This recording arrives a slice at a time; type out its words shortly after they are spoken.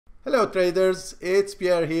Hello traders, it's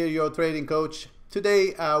Pierre here, your trading coach.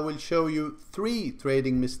 Today I will show you 3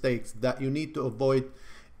 trading mistakes that you need to avoid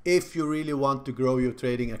if you really want to grow your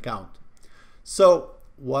trading account. So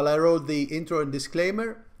while I wrote the intro and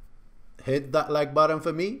disclaimer, hit that like button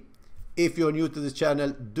for me. If you're new to this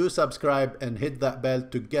channel, do subscribe and hit that bell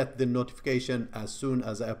to get the notification as soon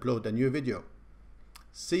as I upload a new video.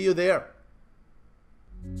 See you there.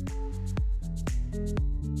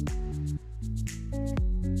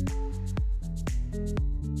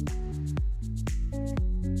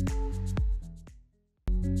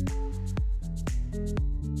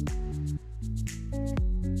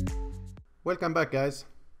 Welcome back, guys.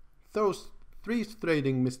 Those 3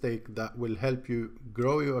 trading mistakes that will help you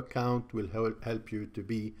grow your account, will help you to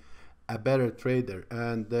be a better trader,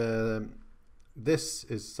 and this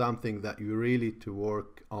is something that you really to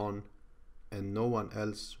work on, and no one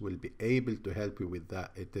else will be able to help you with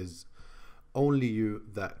that. It is only you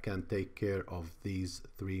that can take care of these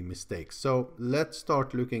 3 mistakes. So let's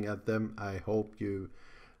start looking at them. I hope you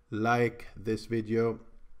like this video.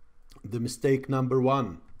 The mistake number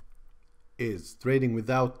 1 is trading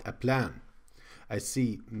without a plan. I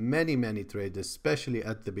see many traders, especially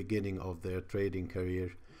at the beginning of their trading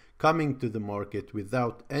career, coming to the market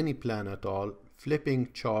without any plan at all,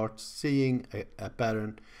 flipping charts, seeing a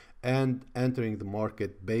pattern and entering the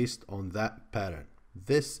market based on that pattern.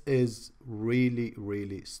 This is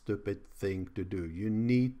really stupid thing to do. You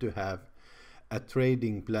need to have a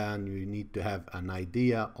trading plan. You need to have an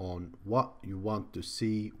idea on what you want to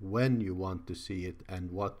see, when you want to see it, and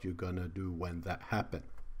what you're gonna do when that happens.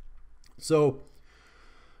 So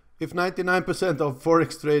if 99% of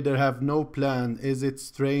Forex traders have no plan, is it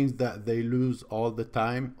strange that they lose all the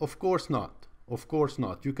time? Of course not. Of course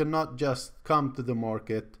not. You cannot just come to the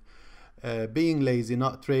market being lazy,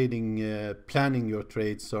 not trading, planning your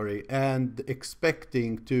trades, sorry, and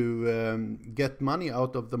expecting to get money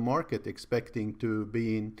out of the market, expecting to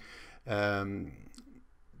be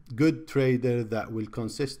good trader that will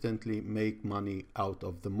consistently make money out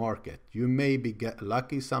of the market. You maybe get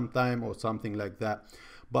lucky sometime or something like that,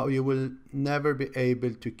 but you will never be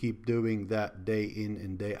able to keep doing that day in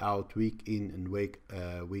and day out, week in and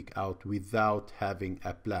week out, without having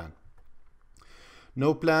a plan.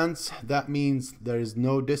 No plans, that means there is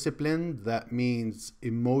no discipline, that means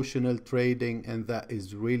emotional trading, and that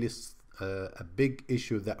is really a big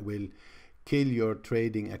issue that will kill your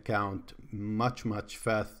trading account much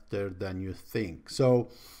faster than you think. So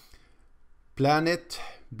plan it,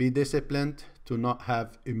 be disciplined to not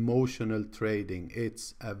have emotional trading.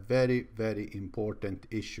 It's a very important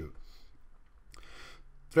issue.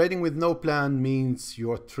 Trading with no plan means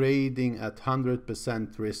you're trading at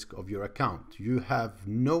 100% risk of your account. You have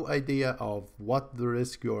no idea of what the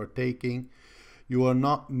risk you are taking. You are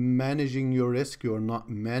not managing your risk. You are not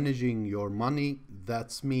managing your money.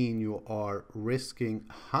 That's mean you are risking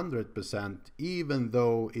 100%, even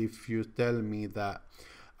though if you tell me that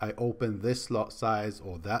I open this lot size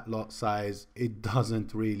or that lot size, it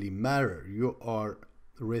doesn't really matter. You are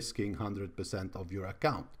risking 100% of your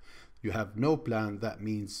account. You have no plan. That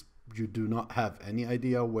means you do not have any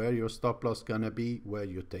idea where your stop loss gonna be, where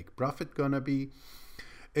your take profit gonna be.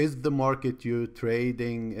 Is the market you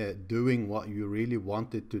trading doing what you really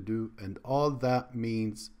wanted to do? And all that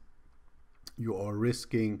means you are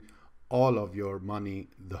risking all of your money.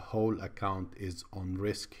 The whole account is on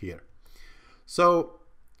risk here. So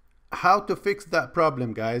how to fix that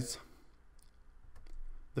problem, guys?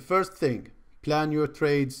 The first thing, plan your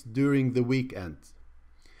trades during the weekend.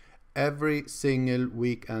 Every single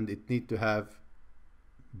weekend it need to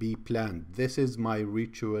be planned. This is my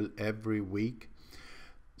ritual every week.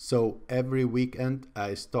 So every weekend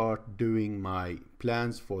I start doing my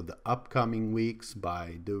plans for the upcoming weeks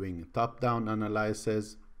by doing top-down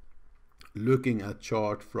analysis, looking at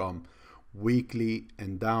chart from weekly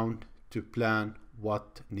and down to plan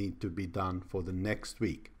what need to be done for the next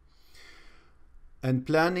week. And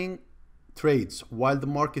planning trades while the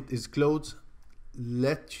market is closed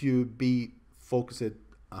let you be focused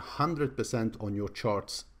 100% on your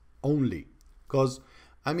charts only. Because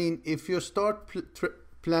I mean, if you start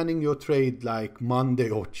planning your trade like Monday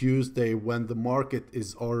or Tuesday when the market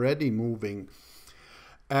is already moving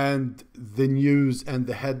and the news and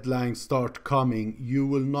the headlines start coming, you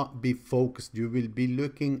will not be focused. You will be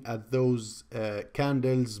looking at those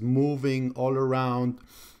candles moving all around,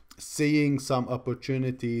 seeing some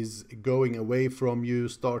opportunities going away from you,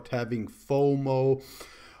 start having FOMO,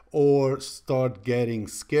 or start getting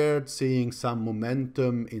scared, seeing some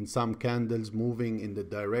momentum in some candles moving in the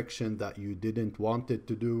direction that you didn't want it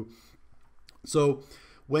to do. So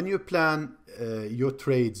When you plan your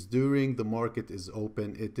trades during the market is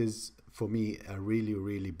open, it is for me a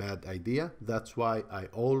really bad idea. That's why I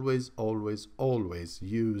always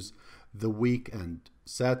use the weekend,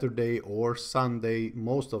 Saturday or Sunday.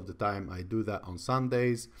 Most of the time I do that on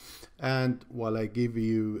Sundays, and while I give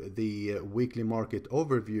you the weekly market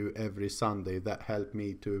overview every Sunday, that helped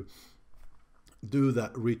me to do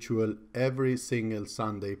that ritual every single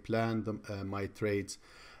Sunday, plan my trades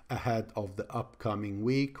ahead of the upcoming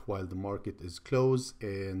week while the market is closed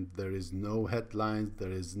and there is no headlines,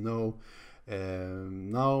 there is no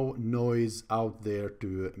noise out there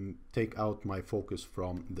to take out my focus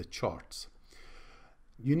from the charts.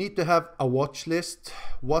 You need to have a watch list,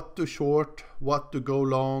 what to short, what to go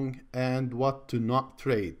long, and what to not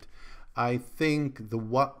trade. I think the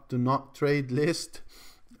what to not trade list,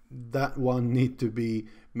 that one need to be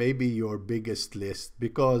maybe your biggest list,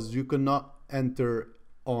 because you cannot enter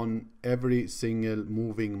on every single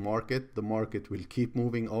moving market. The market will keep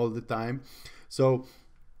moving all the time. So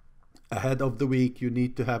ahead of the week, you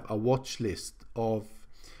need to have a watch list of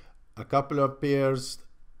a couple of pairs,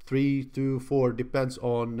 3 to 4, depends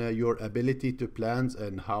on your ability to plan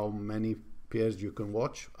and how many pairs you can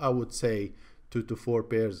watch. I would say 2 to 4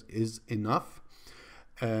 pairs is enough,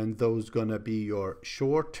 and those gonna be your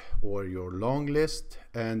short or your long list.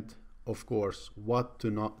 And of course, what to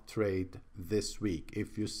not trade this week.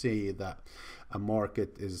 If you see that a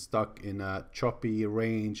market is stuck in a choppy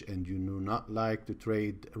range and you do not like to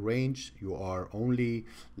trade range, you are only,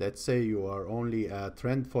 let's say you are only a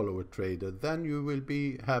trend follower trader, then you will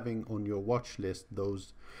be having on your watch list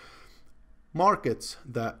those markets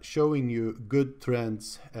that showing you good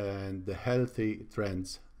trends and the healthy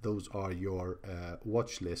trends. Those are your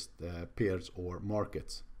watch list pairs or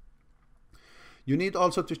markets. You need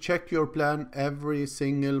also to check your plan every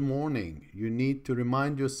single morning. You need to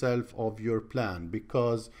remind yourself of your plan,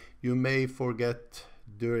 because you may forget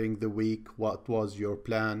during the week what was your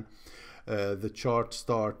plan. The charts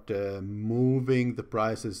start moving, the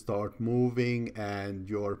prices start moving, and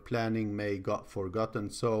your planning may got forgotten.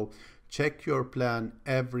 So check your plan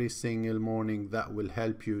every single morning. That will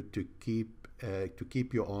help you to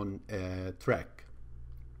keep you on track.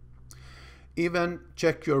 Even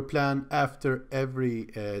check your plan after every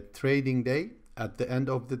trading day, at the end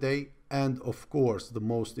of the day. And of course, the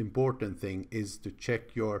most important thing is to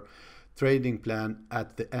check your trading plan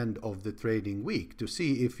at the end of the trading week to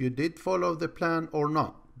see if you did follow the plan or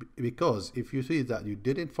not. Because if you see that you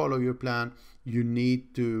didn't follow your plan, you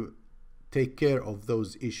need to take care of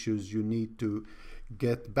those issues. You need to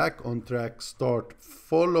get back on track, start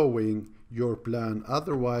following your plan.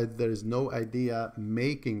 Otherwise, there is no idea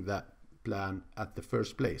making that plan at the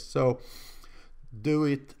first place. So do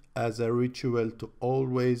it as a ritual to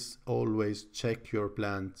always check your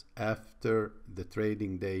plans after the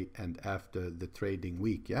trading day and after the trading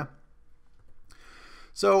week. Yeah.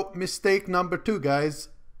 So mistake number 2, guys,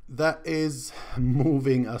 that is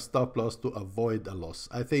moving a stop loss to avoid a loss.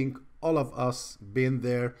 I think all of us been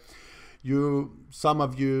there. Some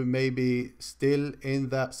of you may be still in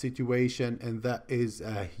that situation, and that is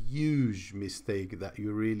a huge mistake that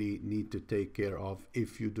you really need to take care of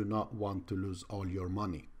if you do not want to lose all your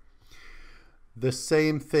money. The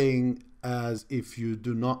same thing as if you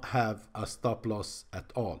do not have a stop loss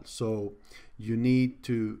at all. So you need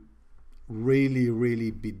to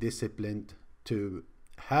really be disciplined to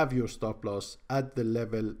have your stop loss at the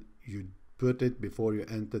level you put it before you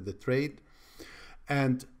enter the trade,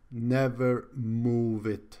 and never move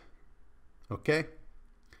it. Okay?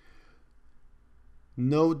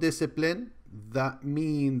 No discipline, that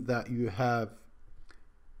means that you have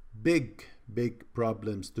big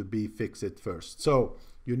problems to be fixed first. So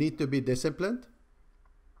you need to be disciplined.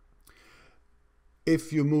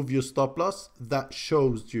 If you move your stop loss, that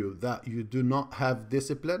shows you that you do not have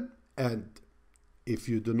discipline, and if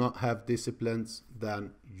you do not have disciplines,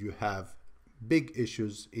 then you have big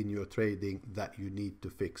issues in your trading that you need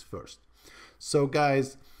to fix first. So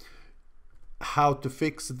guys, how to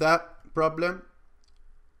fix that problem?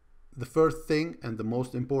 The first thing and the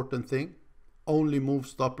most important thing, only move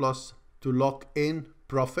stop loss to lock in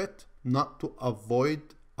profit, not to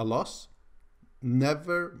avoid a loss.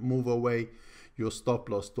 Never move away your stop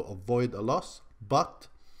loss to avoid a loss, but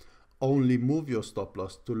only move your stop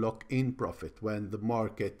loss to lock in profit. When the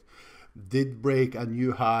market did break a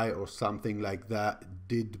new high or something like that,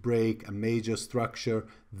 did break a major structure,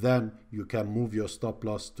 then you can move your stop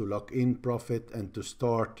loss to lock in profit and to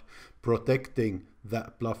start protecting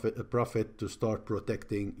that profit, to start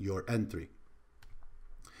protecting your entry.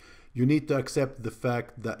 You need to accept the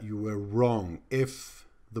fact that you were wrong. If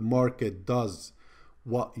the market does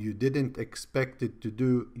what you didn't expect it to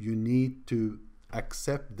do, you need to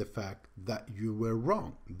accept the fact that you were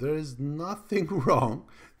wrong. There is nothing wrong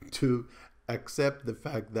to accept the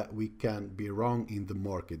fact that we can be wrong in the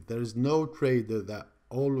market. There is no trader that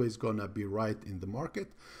always gonna be right in the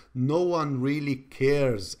market. No one really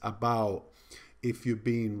cares about if you're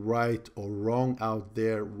being right or wrong out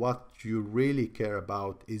there. What you really care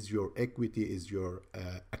about is your equity, is your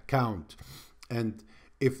account. And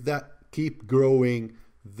if that keep growing,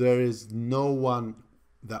 there is no one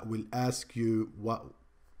that will ask you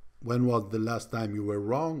when was the last time you were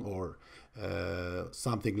wrong, or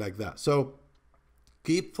something like that. So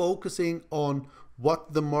keep focusing on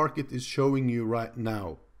what the market is showing you right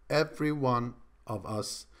now. Every one of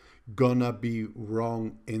us gonna be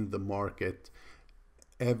wrong in the market.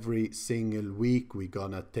 Every single week we're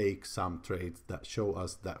gonna take some trades that show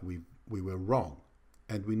us that we were wrong,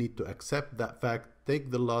 and we need to accept that fact,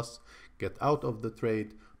 take the loss, get out of the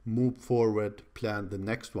trade, move forward, plan the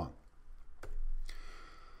next one.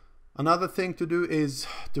 Another thing to do is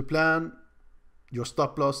to plan your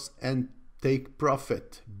stop loss and take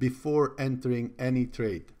profit before entering any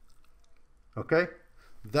trade. Okay,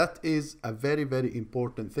 that is a very, very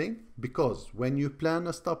important thing, because when you plan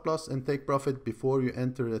a stop loss and take profit before you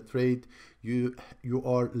enter a trade, you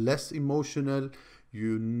are less emotional.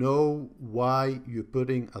 You know why you're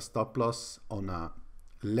putting a stop loss on a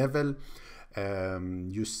level.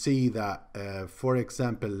 You see that, for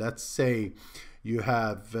example, let's say you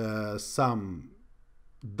have some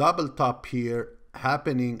double top here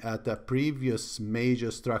happening at a previous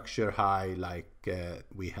major structure high, like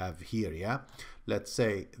we have here. Yeah, let's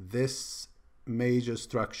say this major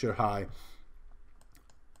structure high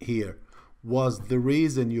here was the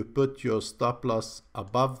reason you put your stop loss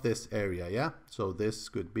above this area. Yeah, so this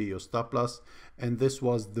could be your stop loss, and this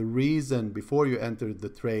was the reason before you entered the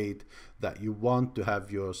trade that you want to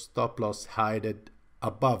have your stop loss hidden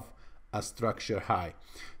above a structure high.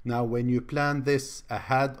 Now when you plan this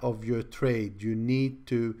ahead of your trade, you need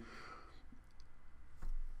to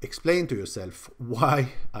explain to yourself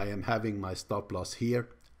why I am having my stop loss here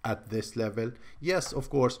at this level. Yes, of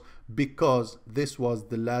course, because this was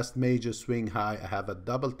the last major swing high. I have a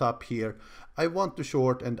double top here. I want to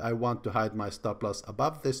short and I want to hide my stop loss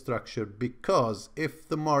above this structure, because if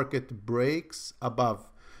the market breaks above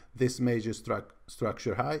this major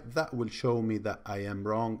structure high, that will show me that I am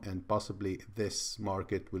wrong, and possibly this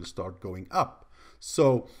market will start going up.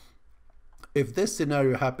 So if this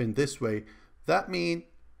scenario happened this way, that means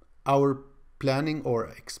our planning or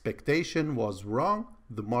expectation was wrong.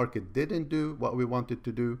 The market didn't do what we wanted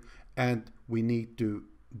to do, and we need to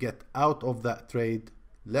get out of that trade,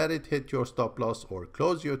 let it hit your stop loss or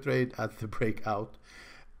close your trade at the breakout,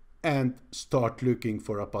 and start looking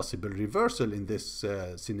for a possible reversal in this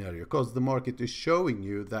scenario, because the market is showing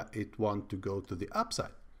you that it wants to go to the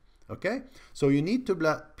upside. Okay, so you need to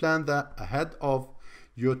plan that ahead of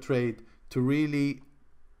your trade to really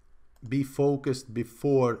be focused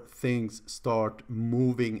before things start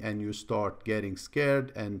moving and you start getting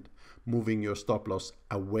scared and moving your stop loss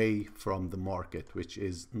away from the market, which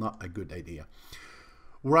is not a good idea.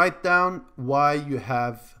 Write down why you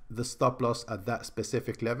have the stop loss at that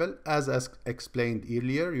specific level. As explained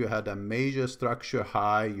earlier, you had a major structure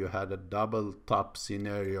high, you had a double top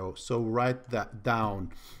scenario. So write that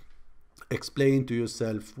down. Explain to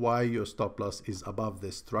yourself why your stop loss is above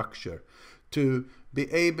this structure, to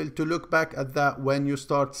be able to look back at that when you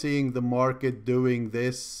start seeing the market doing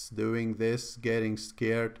this, getting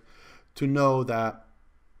scared, to know that,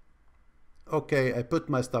 okay, I put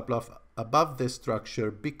my stop loss above this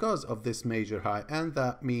structure because of this major high, and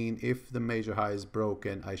that means if the major high is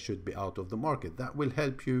broken, I should be out of the market. That will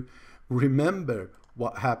help you remember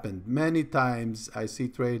what happened. Many times I see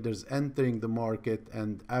traders entering the market,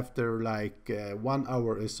 and after like 1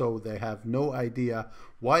 hour or so, they have no idea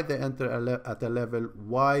why they enter at a level,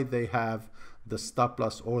 why they have the stop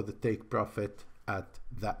loss or the take profit at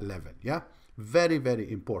that level. Yeah, very,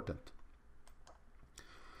 very important.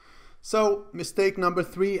 So mistake number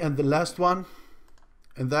 3 and the last one,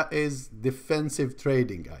 and that is defensive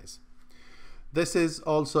trading, guys. This is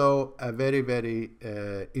also a very, very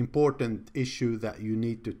important issue that you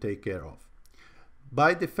need to take care of.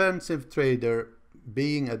 By defensive trader,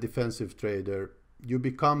 being a defensive trader, you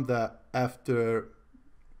become that after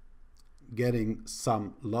getting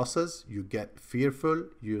some losses, you get fearful,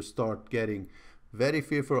 you start getting very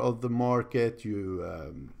fearful of the market,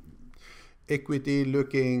 equity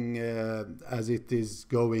looking as it is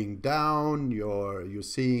going down, you're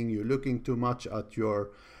looking too much at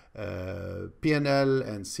your P&L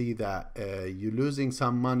and see that you're losing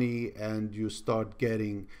some money, and you start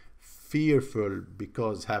getting fearful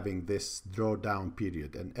because having this drawdown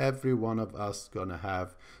period, and every one of us gonna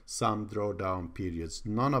have some drawdown periods.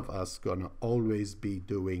 None of us gonna always be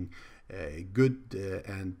doing a good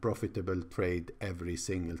and profitable trade every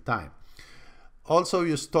single time. Also,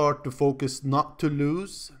 you start to focus not to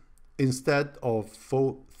lose instead of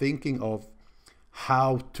thinking of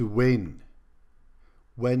how to win.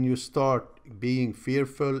 When you start being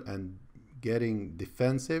fearful and getting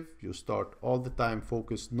defensive, you start all the time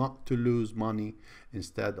focus not to lose money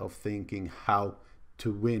instead of thinking how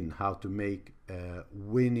to win, how to make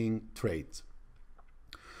winning trades.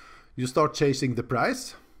 You start chasing the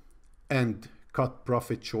price and cut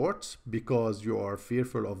profit shorts because you are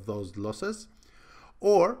fearful of those losses,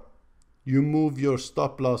 or you move your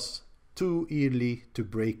stop loss too early to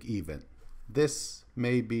break even. This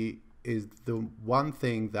maybe is the one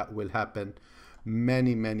thing that will happen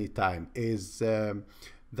many times, is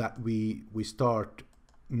that we start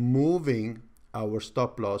moving our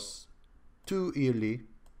stop loss too early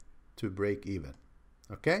to break even.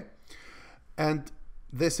 Okay, and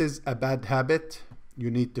this is a bad habit. You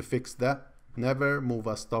need to fix that. Never move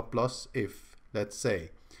a stop loss. If, let's say,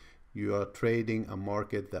 you are trading a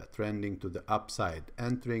market that trending to the upside,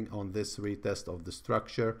 entering on this retest of the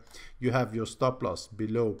structure, you have your stop loss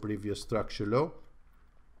below previous structure low.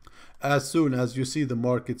 As soon as you see the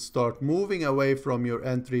market start moving away from your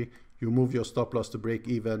entry, you move your stop loss to break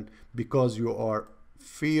even because you are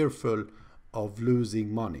fearful of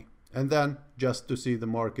losing money. And then just to see the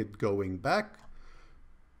market going back,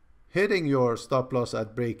 hitting your stop loss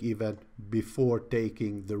at break even before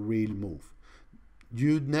taking the real move.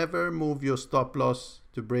 You'd never move your stop loss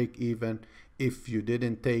to break even if you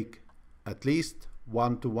didn't take at least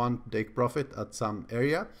 1-to-1 take profit at some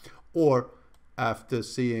area, or after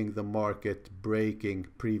seeing the market breaking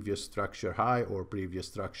previous structure high or previous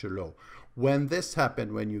structure low. When this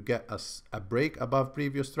happens, when you get a break above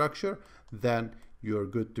previous structure, then you're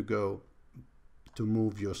good to go to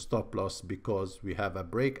move your stop loss, because we have a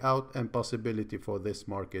breakout and possibility for this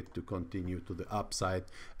market to continue to the upside.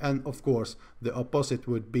 And of course, the opposite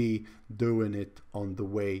would be doing it on the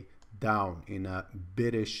way down in a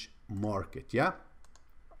bearish market. Yeah.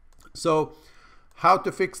 So how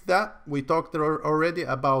to fix that? We talked already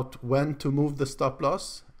about when to move the stop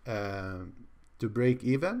loss to break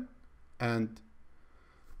even. And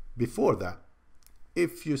before that,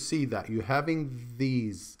 if you see that you're having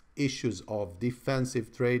these issues of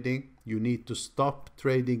defensive trading, you need to stop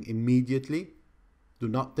trading immediately. Do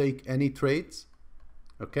not take any trades.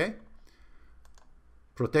 Okay?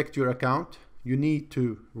 Protect your account. You need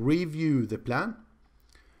to review the plan.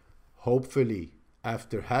 Hopefully,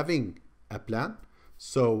 after having a plan.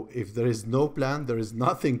 So if there is no plan, there is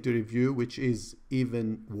nothing to review, which is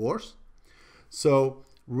even worse. So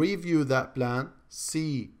review that plan,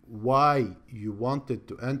 see why you wanted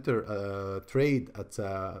to enter a trade at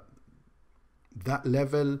that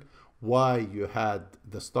level, why you had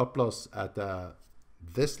the stop loss at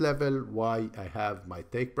this level, why I have my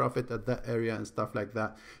take profit at that area and stuff like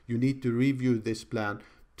that. You need to review this plan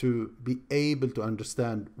to be able to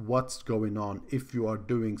understand what's going on, if you are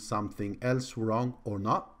doing something else wrong or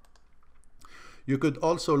not. You could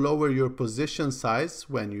also lower your position size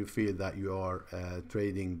when you feel that you are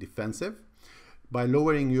trading defensive. By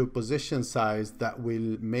lowering your position size, that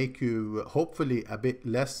will make you hopefully a bit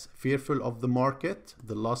less fearful of the market.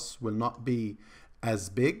 The loss will not be as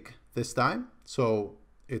big this time. So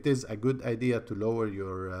it is a good idea to lower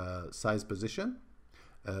your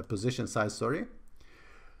position size, sorry.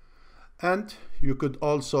 And you could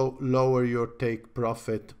also lower your take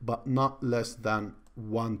profit, but not less than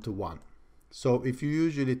 1-to-1. So if you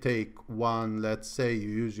usually take one, let's say you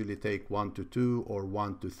usually take 1-to-2 or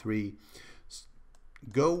 1-to-3,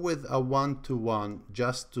 go with a 1-to-1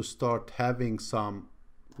 just to start having some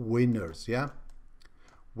winners. Yeah.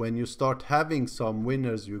 When you start having some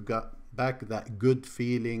winners, you got back that good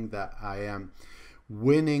feeling that I am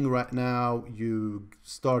winning right now. You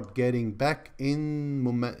start getting back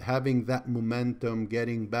in having that momentum,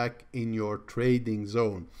 getting back in your trading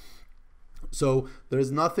zone. So there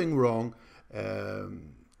is nothing wrong to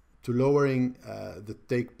lowering the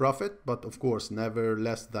take profit, but of course never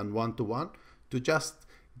less than 1-to-1, to just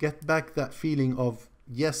get back that feeling of,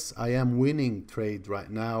 yes, I am winning trade right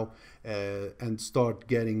now, and start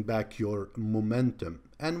getting back your momentum.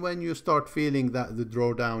 And when you start feeling that the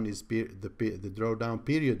drawdown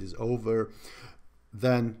period is over,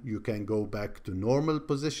 then you can go back to normal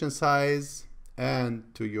position size and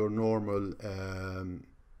to your normal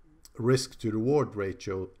risk to reward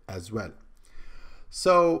ratio as well.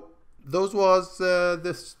 So those was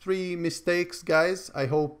the 3 mistakes, guys. I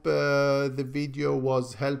hope the video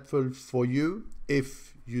was helpful for you.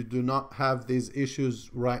 If you do not have these issues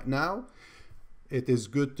right now, it is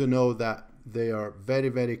good to know that they are very,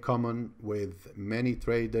 very common with many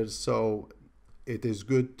traders. So it is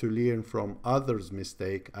good to learn from others'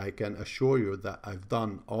 mistake. I can assure you that I've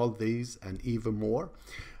done all these and even more.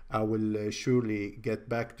 I will surely get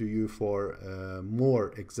back to you for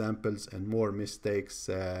more examples and more mistakes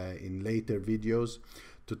in later videos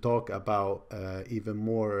to talk about even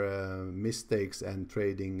more mistakes and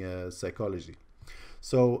trading psychology.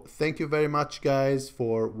 So thank you very much, guys,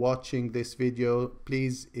 for watching this video.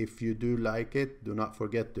 Please, if you do like it, do not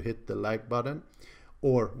forget to hit the like button,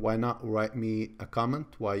 or why not write me a comment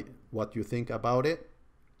what you think about it.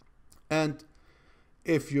 And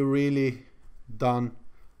if you're really done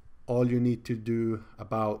all you need to do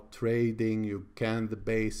about trading, you can the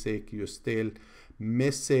basic, you're still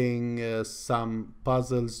missing some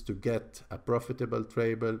puzzles to get a profitable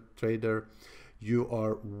trader, you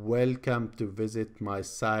are welcome to visit my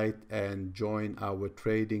site and join our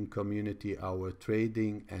trading community, our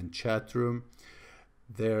trading and chat room.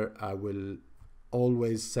 There I will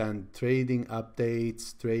always send trading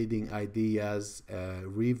updates, trading ideas,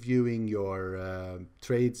 reviewing your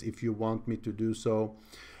trades if you want me to do so.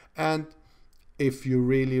 And if you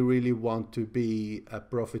really want to be a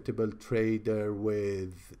profitable trader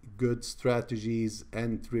with good strategies,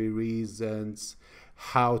 entry reasons,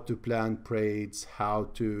 how to plan trades, how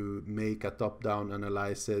to make a top-down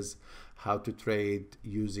analysis, how to trade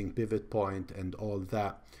using pivot point and all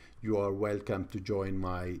that, you are welcome to join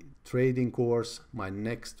my trading course. My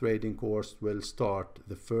next trading course will start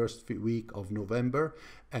the first week of November,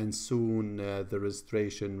 and soon the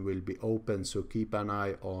registration will be open, so keep an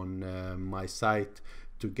eye on my site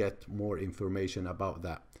to get more information about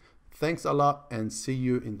that. Thanks a lot and see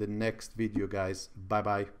you in the next video, guys. Bye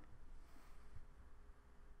bye.